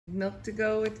Milk to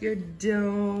go with your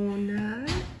donut.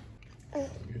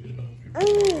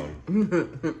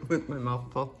 With my mouth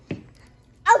full.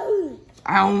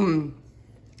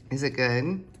 Is it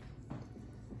good?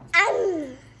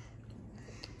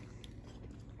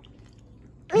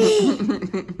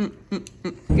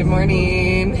 Good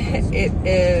morning. It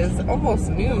is almost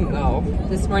noon though.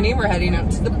 This morning we're heading out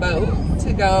to the boat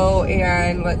to go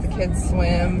and let the kids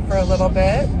swim for a little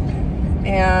bit.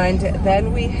 And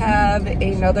then we have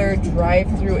another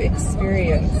drive-through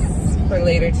experience for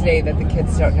later today that the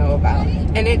kids don't know about.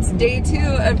 And it's day 2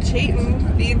 of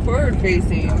Chayton being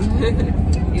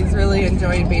forward-facing. He's really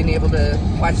enjoying being able to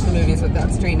watch the movies without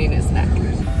straining his neck.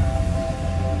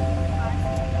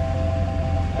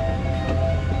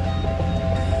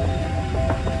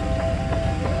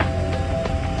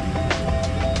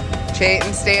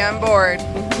 Chayton, stay on board.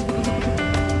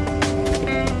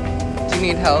 Do you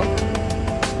need help?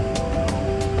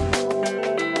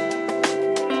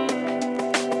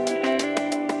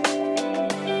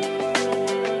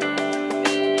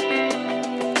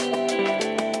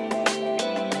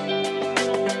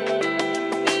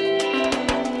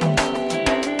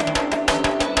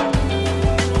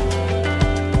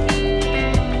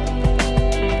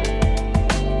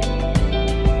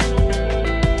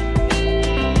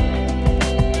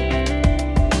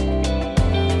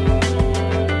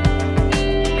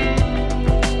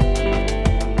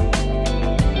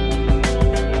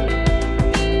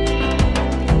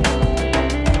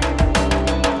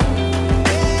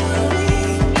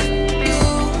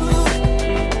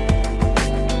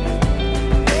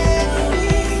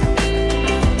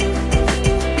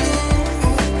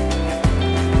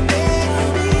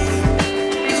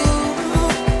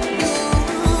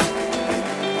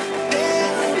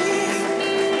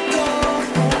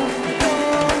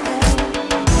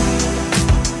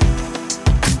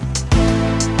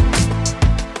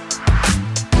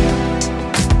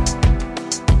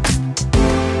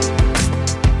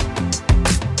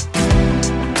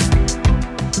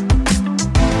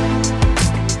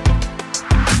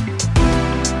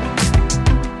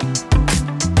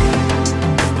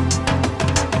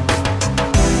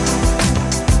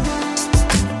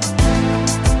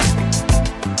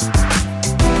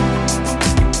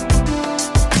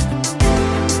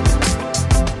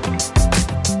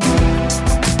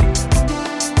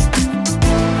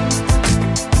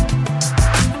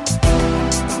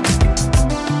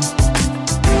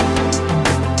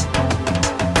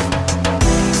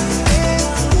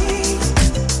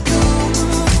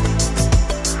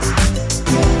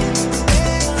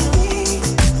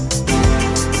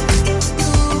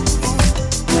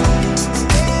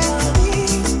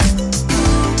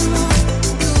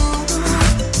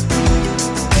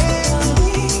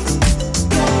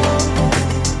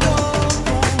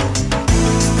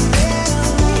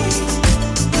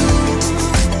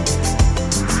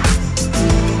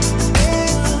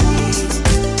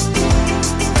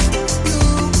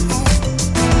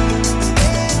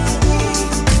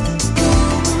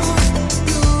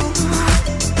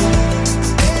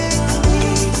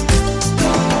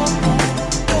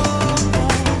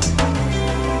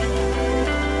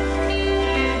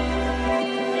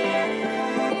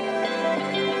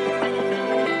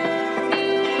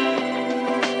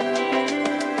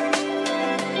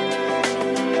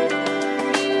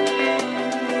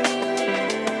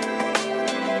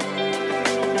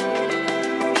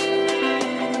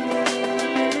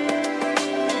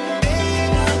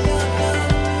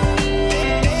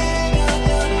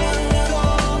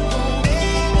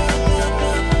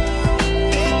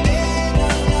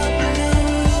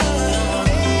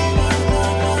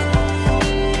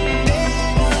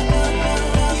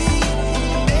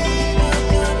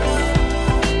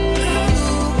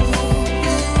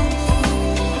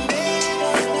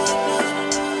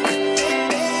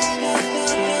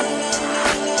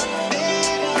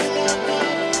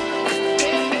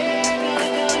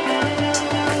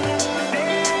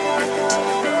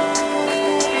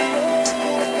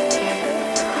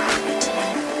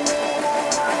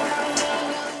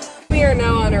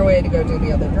 To go do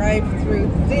the other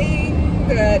drive-through thing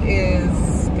that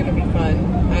is gonna be fun.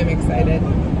 I'm excited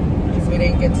because we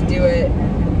didn't get to do it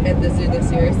at the zoo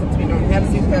this year since we don't have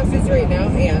zoo passes right now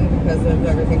and because of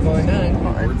everything going on.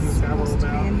 Oh, it's supposed to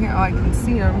be in here. Oh, I can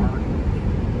see them. I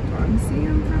can see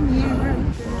them from here.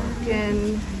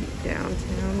 Walking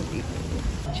downtown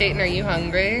Wheaton. Chayton, are you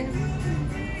hungry?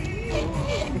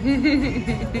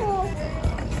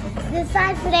 There's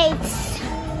 5 plates.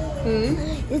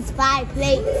 It's 5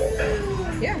 plates.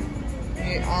 Yeah.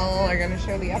 We all are gonna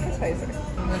share the appetizer.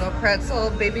 Little pretzel,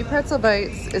 baby pretzel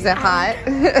bites. Is it hot?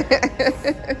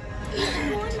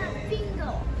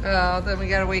 Oh, then we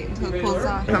gotta wait until it cools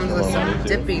off. Comes with some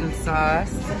dipping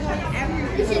sauce.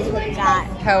 This is what I got.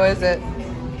 How is it?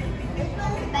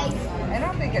 Spicy. I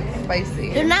don't think it's spicy.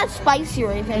 They're not spicy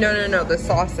or anything. No, no, no. The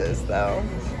sauces, though.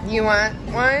 You want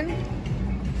one?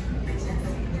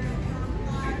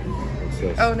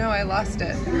 Oh no, I lost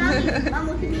it. Mom,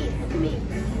 look at me. Look at me.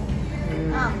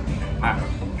 Hot.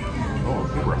 Oh,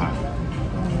 super hot.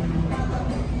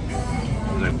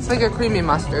 It's like a creamy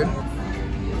mustard.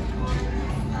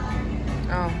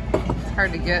 Oh, it's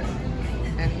hard to get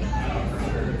any.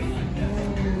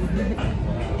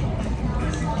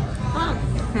 Mom,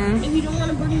 if you don't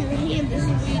want to burn your hand, this is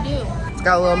what you do. It's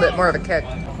got a little bit more of a kick.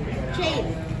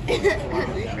 Chayton.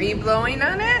 Are you blowing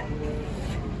on it?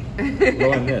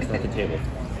 Blow on this, not the table.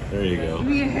 There you go.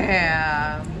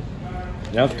 Yeah.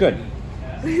 Now it's good.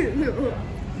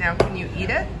 Now can you eat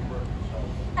it?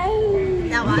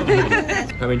 Now watch.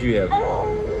 How many do you have?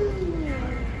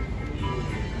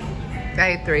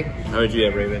 I ate 3. How many do you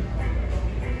have, Raven?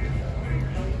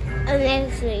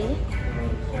 Honestly.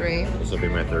 3. This will be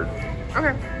my third.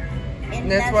 Okay. And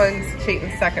this one's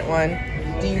Chayton's second one.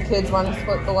 Do you kids want to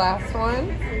split the last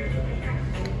one?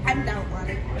 I don't want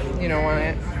it. You don't want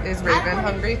it? Is Raven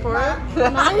hungry for it?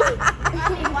 Why do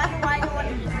I don't want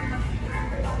to?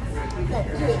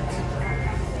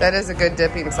 That is a good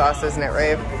dipping sauce, isn't it,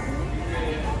 Rave?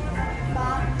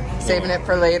 Saving it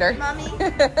for later. Mommy?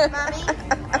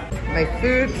 My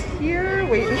food's here,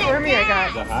 waiting for me. I got,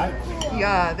 Is that hot?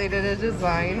 yeah, they did a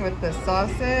design with the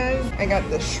sauces. I got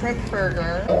the shrimp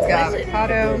burger. It's got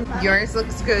avocado. Yours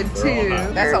looks good too.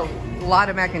 That's a lot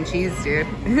of mac and cheese, dude.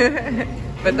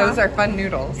 But those are fun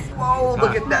noodles. Whoa,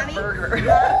 look at that burger.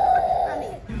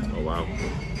 Oh, wow.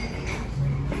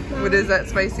 What is that,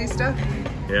 spicy stuff?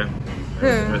 Yeah.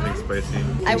 I think spicy.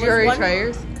 Did you already try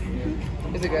yours?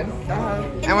 Is it good?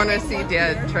 I want to see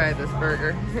Dad try this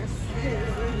burger.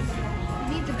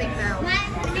 Needs a big mouth.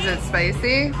 Is it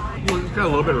spicy? Well, it's got a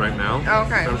little bit right now.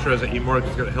 Okay. I'm sure as I eat more,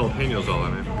 it's got jalapenos all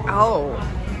in it. Oh.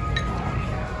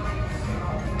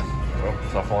 Oh,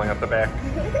 it's all falling out the back.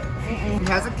 It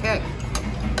has a kick.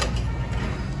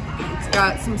 It's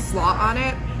got some slaw on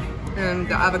it and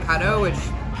the avocado, which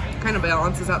kind of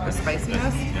balances out the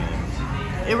spiciness.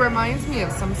 It reminds me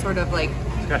of some sort of like...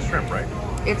 It's got shrimp, right?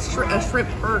 It's a shrimp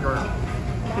burger,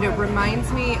 but it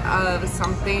reminds me of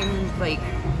something like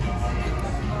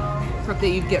that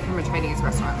you'd get from a Chinese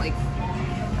restaurant. Like,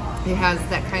 it has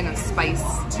that kind of spice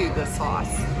to the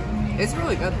sauce. It's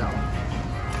really good though.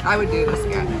 I would do this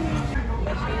again.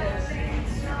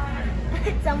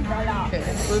 Some fell off.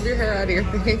 Okay, move your hair out of your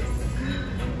face.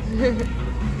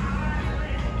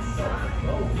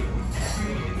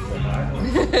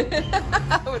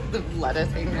 With the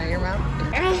lettuce hanging out of your mouth.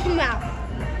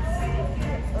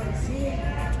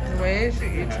 The way she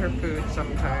eats her food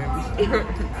sometimes.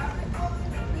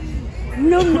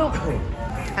 No.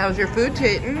 How's your food,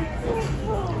 Chayton?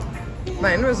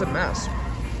 Mine was a mess.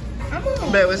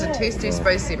 But it was a tasty,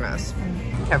 spicy mess.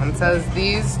 Kevin says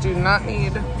these do not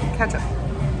need ketchup.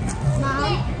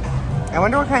 Mom? I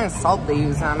wonder what kind of salt they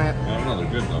use on it. I don't know,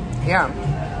 they're good though. Yeah.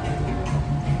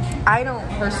 I don't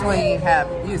personally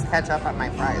use ketchup on my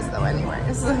fries though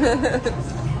anyways.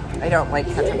 I don't like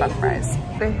ketchup on fries.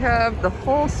 They have the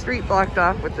whole street blocked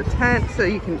off with the tent so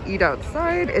you can eat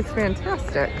outside. It's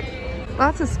fantastic.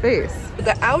 Lots of space.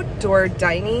 The outdoor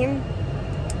dining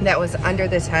that was under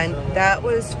the tent, that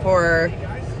was for,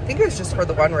 I think it was just for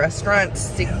the one restaurant,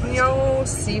 Signo,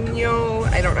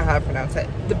 I don't know how to pronounce it.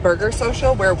 The burger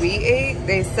social where we ate,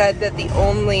 they said that the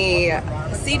only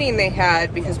seating they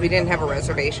had, because we didn't have a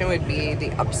reservation, would be the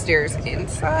upstairs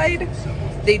inside.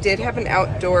 They did have an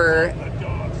outdoor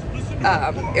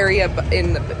area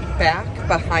in the back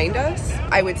behind us.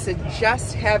 I would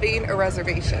suggest having a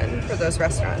reservation for those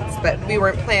restaurants, but we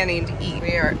weren't planning to eat.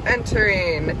 We are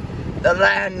entering the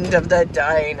land of the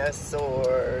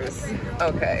dinosaurs.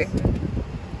 Okay.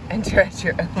 Enter at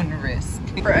your own risk.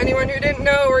 For anyone who didn't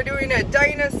know, we're doing a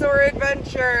dinosaur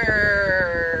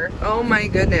adventure. Oh my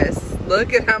goodness.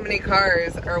 Look at how many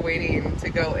cars are waiting to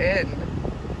go in.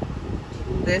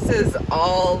 This is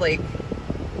all like,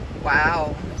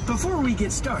 wow. Before we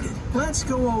get started, let's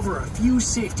go over a few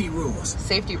safety rules.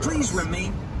 Safety rules. Please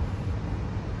remain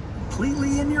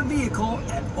completely in your vehicle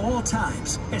at all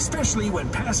times, especially when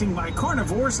passing by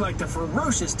carnivores like the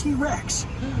ferocious T-Rex.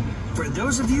 For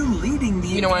those of you leading the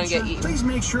You don't want to adventure, get eaten. please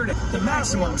make sure that the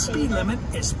maximum speed limit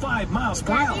is 5 miles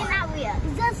per hour.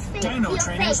 Dino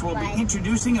trainers will be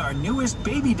introducing our newest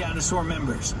baby dinosaur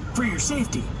members. For your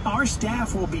safety, our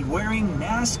staff will be wearing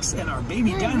masks and our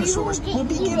baby dinosaurs will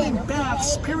be giving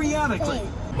baths periodically.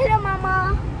 Hello,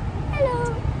 Mama.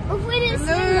 Hello.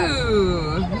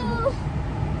 Hello. Hello.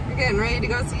 getting ready to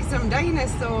go see some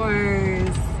dinosaurs.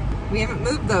 We haven't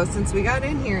moved though since we got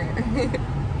in here.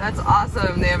 That's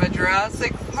awesome. They have a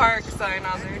Jurassic Park sign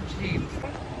on their Jeep.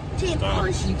 Jane,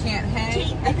 push. You can't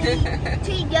hang.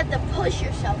 Jane, you have to push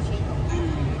yourself, Jane.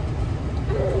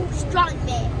 Strong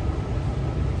man.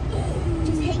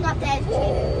 Just hang off the edge,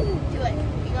 Jane. Do it.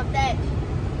 Hang off the edge.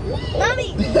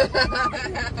 Mommy!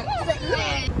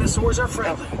 Dinosaurs are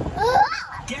friendly.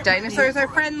 Dinosaurs are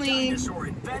friendly. Dinosaur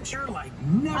adventure like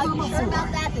never Are you sure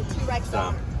about before. that? The T-Rex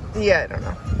song. Yeah, I don't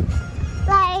know.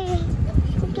 Bye.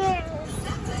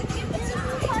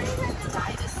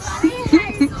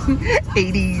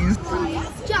 80s.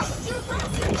 Jump.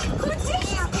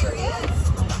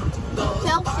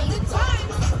 Selfie.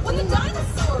 When the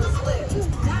dinosaurs lived.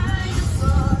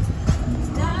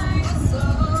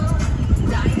 Dinosaur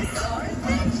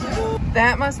adventure.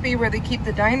 That must be where they keep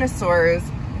the dinosaurs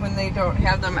when they don't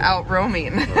have them out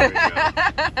roaming.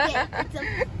 Yeah,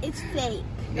 it's fake.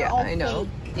 They're Yeah, all I know.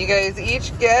 fake. You guys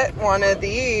each get one of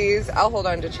these. I'll hold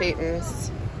on to Chayton's.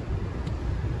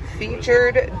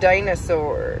 Featured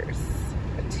dinosaurs.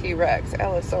 A T-Rex,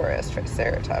 Allosaurus,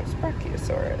 Triceratops,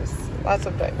 Brachiosaurus. Lots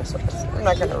of dinosaurs. I'm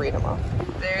not going to read them all.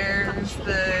 There's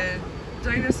the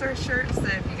dinosaur shirts.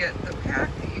 Then if you get the pack,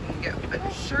 you can get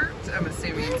a shirt. I'm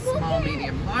assuming small,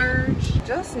 medium, large.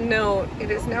 Just note,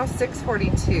 it is now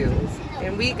 6:42,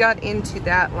 and we got into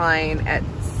that line at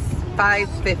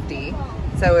 5:50.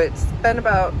 So it's been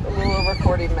about a little over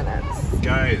 40 minutes.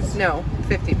 Guys. No,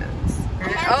 50 minutes.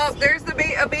 Oh, there's a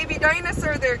baby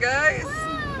dinosaur there, guys.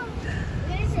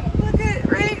 What is it? Look at,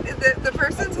 right? The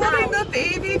person's holding the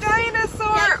baby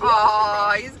dinosaur.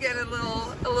 Oh, he's getting a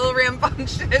little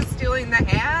rambunctious, stealing the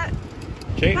hat.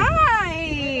 Chayton.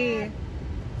 Hi.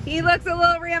 He looks a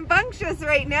little rambunctious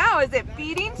right now. Is it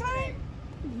feeding time?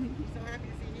 So happy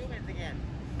to see humans again.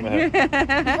 He's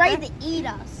ready to eat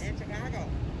us. In Chicago.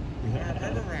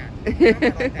 River rat. Something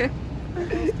like that.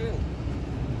 Those two.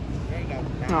 There you go.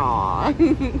 Aw.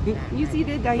 You see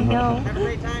the dino. Have a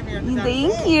great time here.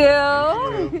 Thank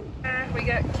you. We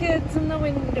got kids in the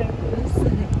windows.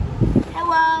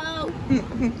 Hello.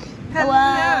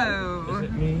 Hello. Is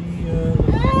it me?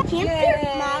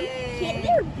 Can't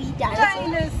there be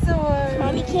dinosaurs? Dinosaurs.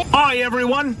 Mommy can't. Hi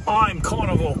everyone, I'm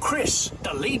Carnival Chris,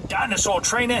 the lead dinosaur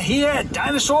trainer here at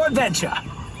Dinosaur Adventure.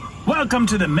 Welcome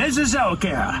to the Mesozoic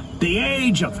era, the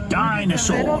age of Little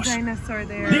dinosaurs. dinosaur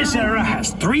there. This era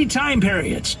has 3 time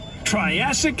periods: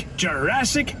 Triassic,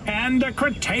 Jurassic, and the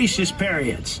Cretaceous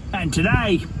periods. And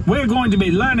today, we're going to be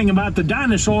learning about the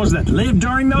dinosaurs that lived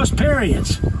during those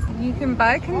periods. You can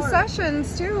buy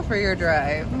concessions too for your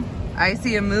drive. I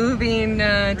see a moving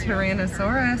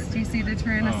Tyrannosaurus. Do you see the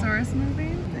Tyrannosaurus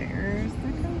moving? There's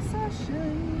the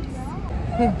concessions.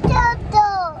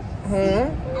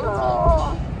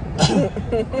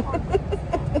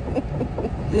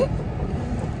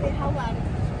 How loud is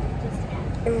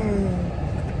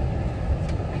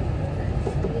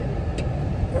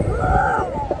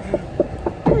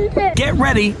it? Get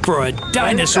ready for a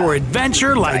dinosaur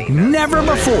adventure like never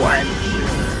before.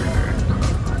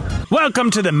 Welcome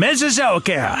to the Mesozoic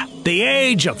era, the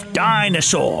age of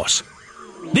dinosaurs.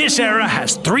 This era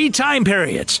has 3 time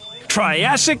periods: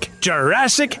 Triassic,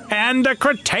 Jurassic, and the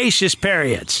Cretaceous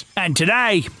periods. And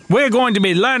today, we're going to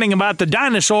be learning about the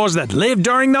dinosaurs that lived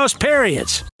during those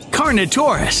periods.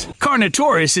 Carnotaurus.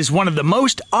 Carnotaurus is one of the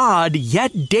most odd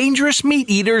yet dangerous meat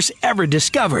eaters ever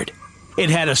discovered. It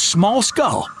had a small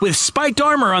skull with spiked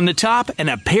armor on the top and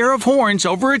a pair of horns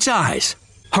over its eyes.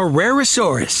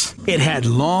 Herrerasaurus. It had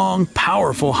long,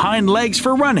 powerful hind legs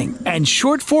for running and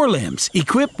short forelimbs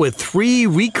equipped with 3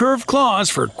 recurved claws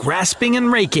for grasping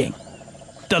and raking.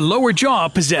 The lower jaw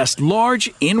possessed large,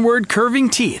 inward curving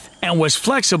teeth and was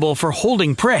flexible for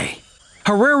holding prey.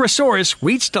 Herrerasaurus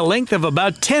reached a length of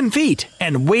about 10 feet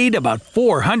and weighed about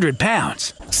 400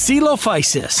 pounds.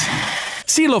 Coelophysis.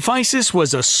 Coelophysis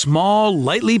was a small,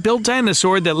 lightly built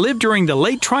dinosaur that lived during the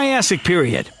late Triassic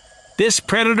period. This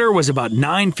predator was about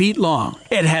 9 feet long.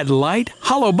 It had light,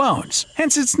 hollow bones,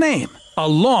 hence its name. A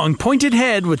long, pointed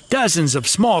head with dozens of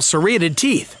small serrated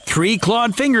teeth, 3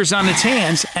 clawed fingers on its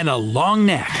hands, and a long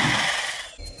neck.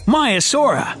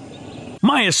 Maiasaura.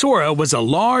 Maiasaura was a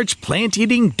large,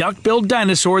 plant-eating, duck-billed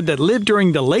dinosaur that lived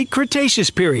during the late Cretaceous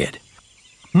period.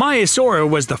 Maiasaura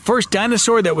was the first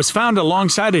dinosaur that was found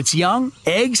alongside its young,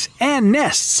 eggs, and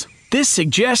nests. This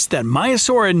suggests that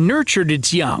Maiasaura nurtured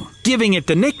its young, giving it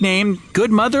the nickname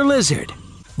Good Mother Lizard.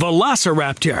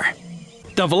 Velociraptor.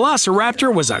 The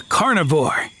Velociraptor was a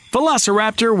carnivore.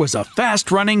 Velociraptor was a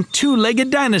fast-running, 2-legged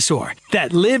dinosaur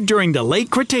that lived during the late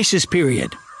Cretaceous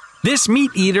period. This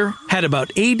meat eater had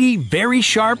about 80 very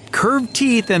sharp, curved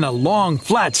teeth and a long,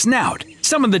 flat snout,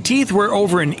 Some of the teeth were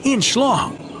over an inch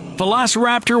long.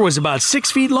 Velociraptor was about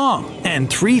 6 feet long and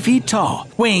 3 feet tall,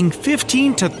 weighing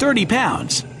 15 to 30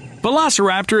 pounds.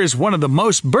 Velociraptor is one of the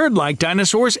most bird-like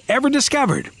dinosaurs ever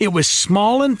discovered. It was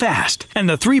small and fast, and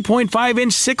the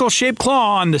 3.5-inch sickle-shaped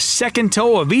claw on the second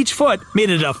toe of each foot made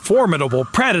it a formidable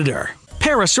predator.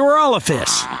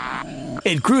 Parasaurolophus.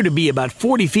 It grew to be about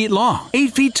 40 feet long,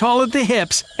 8 feet tall at the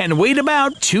hips, and weighed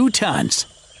about 2 tons.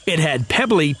 It had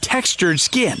pebbly, textured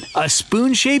skin, a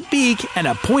spoon-shaped beak, and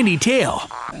a pointy tail.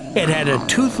 It had a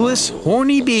toothless,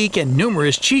 horny beak and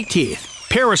numerous cheek teeth.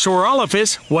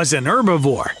 Parasaurolophus was an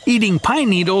herbivore, eating pine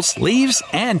needles, leaves,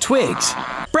 and twigs.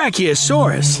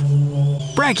 Brachiosaurus.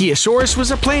 Brachiosaurus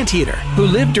was a plant eater who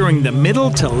lived during the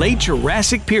Middle to Late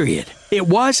Jurassic period. It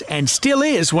was and still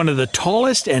is one of the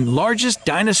tallest and largest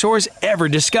dinosaurs ever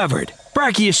discovered.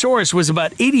 Brachiosaurus was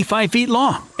about 85 feet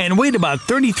long and weighed about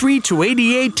 33 to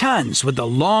 88 tons with a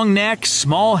long neck,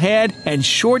 small head, and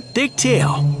short, thick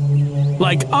tail.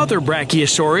 Like other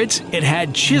brachiosaurids, it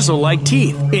had chisel-like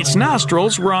teeth. Its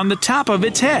nostrils were on the top of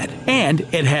its head, and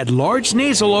it had large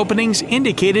nasal openings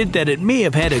indicated that it may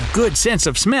have had a good sense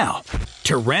of smell.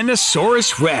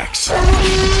 Tyrannosaurus rex.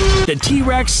 The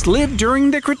T-Rex lived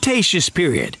during the Cretaceous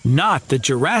period, not the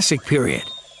Jurassic period.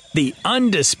 The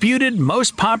undisputed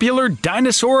most popular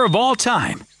dinosaur of all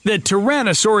time, the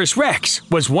Tyrannosaurus rex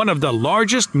was one of the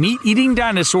largest meat-eating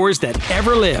dinosaurs that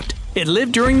ever lived. It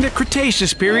lived during the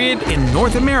Cretaceous period in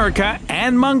North America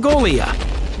and Mongolia.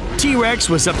 T-Rex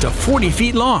was up to 40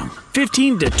 feet long,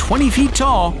 15 to 20 feet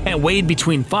tall, and weighed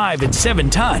between 5 and 7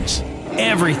 tons.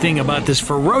 Everything about this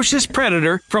ferocious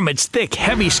predator, from its thick,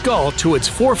 heavy skull to its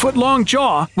 4-foot-long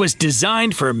jaw, was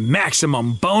designed for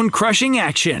maximum bone-crushing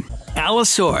action.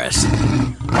 Allosaurus.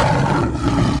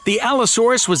 The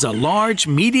Allosaurus was a large,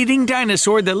 meat-eating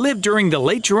dinosaur that lived during the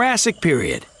Late Jurassic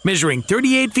period, measuring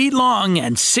 38 feet long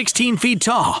and 16 feet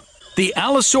tall. The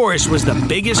Allosaurus was the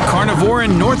biggest carnivore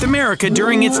in North America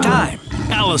during its time.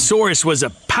 Allosaurus was a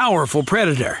powerful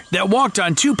predator that walked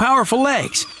on 2 powerful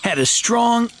legs, had a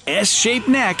strong S-shaped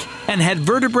neck, and had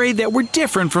vertebrae that were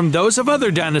different from those of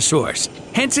other dinosaurs,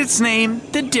 hence its name,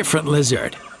 the different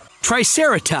lizard.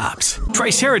 Triceratops.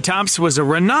 Triceratops was a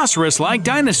rhinoceros-like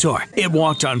dinosaur. It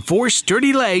walked on 4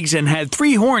 sturdy legs and had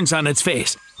 3 horns on its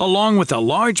face, along with a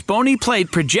large bony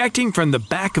plate projecting from the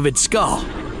back of its skull.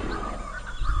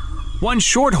 1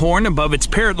 short horn above its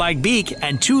parrot-like beak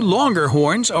and 2 longer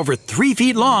horns over 3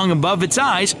 feet long above its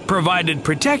eyes provided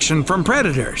protection from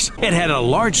predators. It had a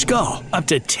large skull, up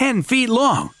to 10 feet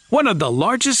long, one of the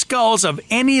largest skulls of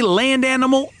any land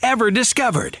animal ever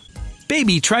discovered.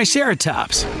 Baby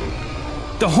Triceratops.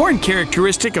 The horn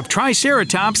characteristic of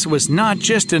Triceratops was not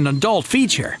just an adult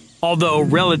feature. Although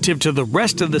relative to the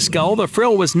rest of the skull, the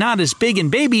frill was not as big in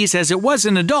babies as it was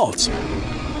in adults.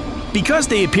 Because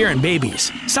they appear in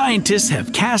babies, scientists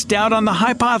have cast doubt on the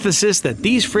hypothesis that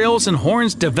these frills and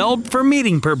horns developed for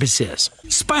mating purposes.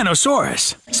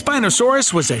 Spinosaurus.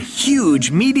 Spinosaurus was a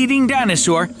huge meat-eating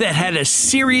dinosaur that had a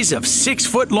series of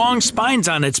 6-foot-long spines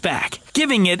on its back,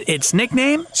 giving it its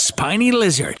nickname, Spiny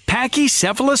Lizard.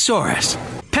 Pachycephalosaurus.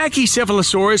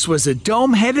 Pachycephalosaurus was a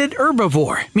dome-headed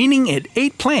herbivore, meaning it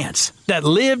ate plants, that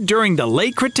lived during the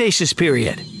Late Cretaceous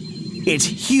period. Its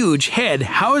huge head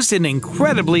housed an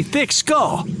incredibly thick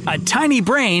skull, a tiny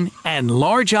brain, and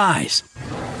large eyes.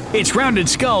 Its rounded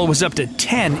skull was up to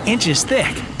 10 inches thick.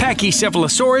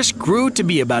 Pachycephalosaurus grew to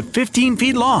be about 15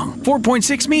 feet long,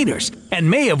 4.6 meters, and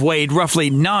may have weighed roughly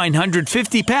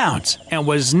 950 pounds, and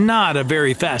was not a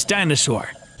very fast dinosaur.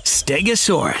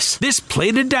 Stegosaurus. This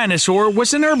plated dinosaur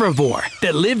was an herbivore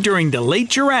that lived during the Late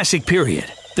Jurassic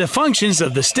period. The functions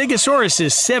of the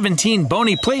Stegosaurus's 17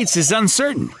 bony plates is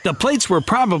uncertain. The plates were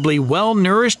probably well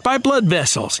nourished by blood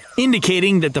vessels,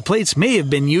 indicating that the plates may have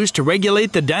been used to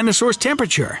regulate the dinosaur's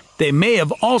temperature. They may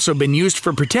have also been used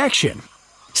for protection.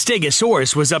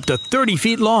 Stegosaurus was up to 30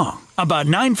 feet long, about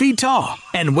 9 feet tall,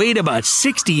 and weighed about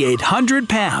 6,800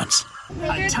 pounds.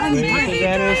 A tiny brain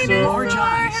and large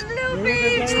eyes.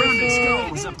 Its rounded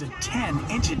skull was up to 10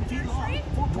 inches long,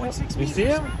 4.6 meters. You see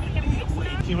him?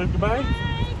 Can you wave goodbye?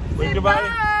 Wave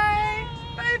goodbye.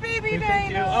 Bye, baby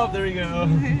Thank you. Dino. Oh, there we go.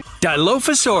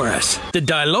 Dilophosaurus. The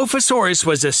Dilophosaurus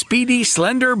was a speedy,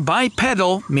 slender,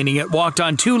 bipedal, meaning it walked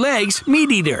on 2 legs,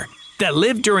 meat-eater that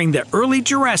lived during the early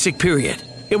Jurassic period.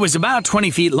 It was about 20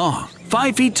 feet long,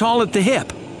 5 feet tall at the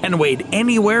hip, and weighed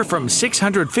anywhere from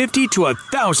 650 to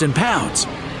 1,000 pounds.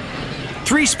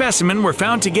 3 specimens were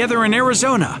found together in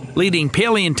Arizona, leading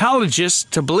paleontologists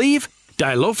to believe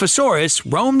Dilophosaurus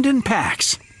roamed in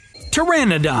packs.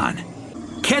 Pteranodon.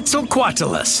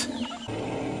 Quetzalcoatlus.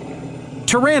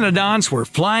 Pteranodons were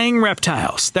flying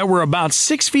reptiles that were about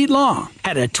 6 feet long,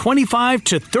 had a 25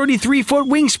 to 33 foot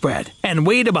wingspread, and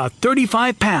weighed about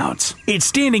 35 pounds. Its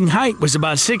standing height was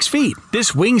about 6 feet.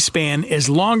 This wingspan is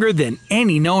longer than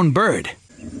any known bird.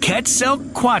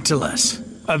 Quetzalcoatlus,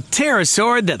 a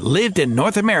pterosaur that lived in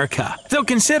North America. Though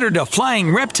considered a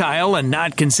flying reptile and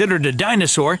not considered a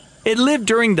dinosaur, it lived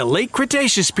during the late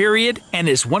Cretaceous period and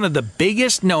is one of the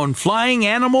biggest known flying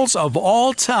animals of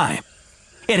all time.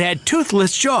 It had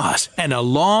toothless jaws and a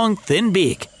long, thin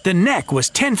beak. The neck was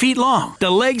 10 feet long. The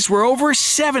legs were over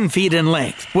 7 feet in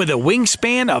length, with a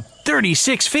wingspan of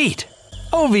 36 feet.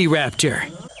 Oviraptor.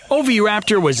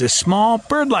 Oviraptor was a small,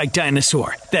 bird-like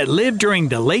dinosaur that lived during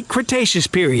the late Cretaceous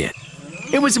period.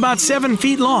 It was about 7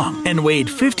 feet long and weighed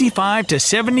 55 to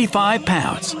 75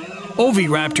 pounds.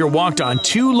 Oviraptor walked on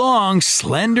 2 long,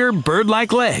 slender,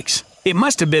 bird-like legs. It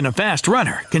must have been a fast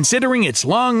runner, considering its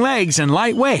long legs and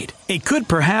light weight. It could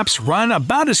perhaps run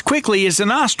about as quickly as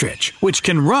an ostrich, which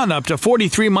can run up to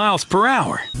 43 miles per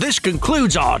hour. This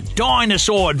concludes our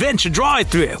dinosaur adventure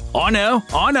drive-thru. I know,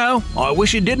 I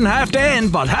wish it didn't have to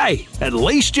end, but hey, at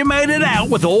least you made it out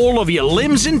with all of your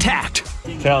limbs intact.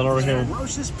 Talon over here.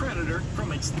 Ferocious predator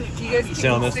from its thick, You guys Stay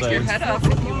on can this stick your side. head up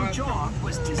if you long want. jaw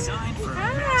was designed for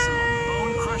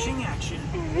maximum bone-crushing action.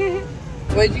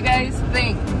 What did you guys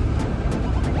think?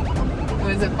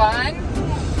 Was it fun?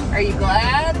 Are you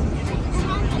glad?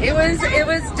 It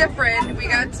was different. We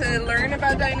got to learn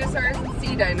about dinosaurs and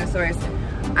see dinosaurs.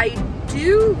 I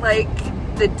do like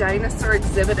the dinosaur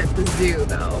exhibit at the zoo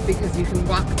though, because you can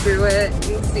walk through it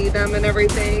and see them and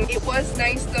everything. It was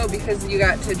nice though because you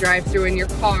got to drive through in your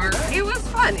car. It was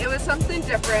fun. It was something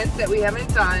different that we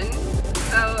haven't done.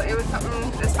 So it was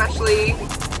something, especially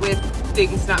with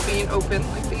things not being open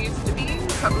like they used to be,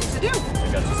 something to do.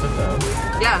 I got to sit down.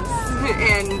 Yes,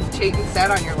 and Chayton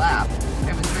sat on your lap.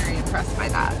 I was very impressed by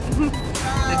that.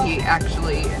 That he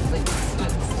actually like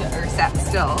sat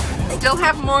still. Still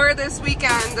have more this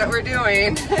weekend that we're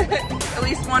doing. At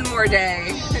least one more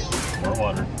day. More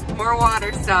water. More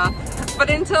water stuff. But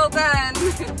until then,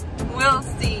 we'll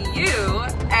see you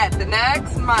at the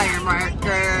next Meyer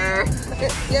marker.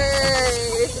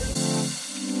 Yay!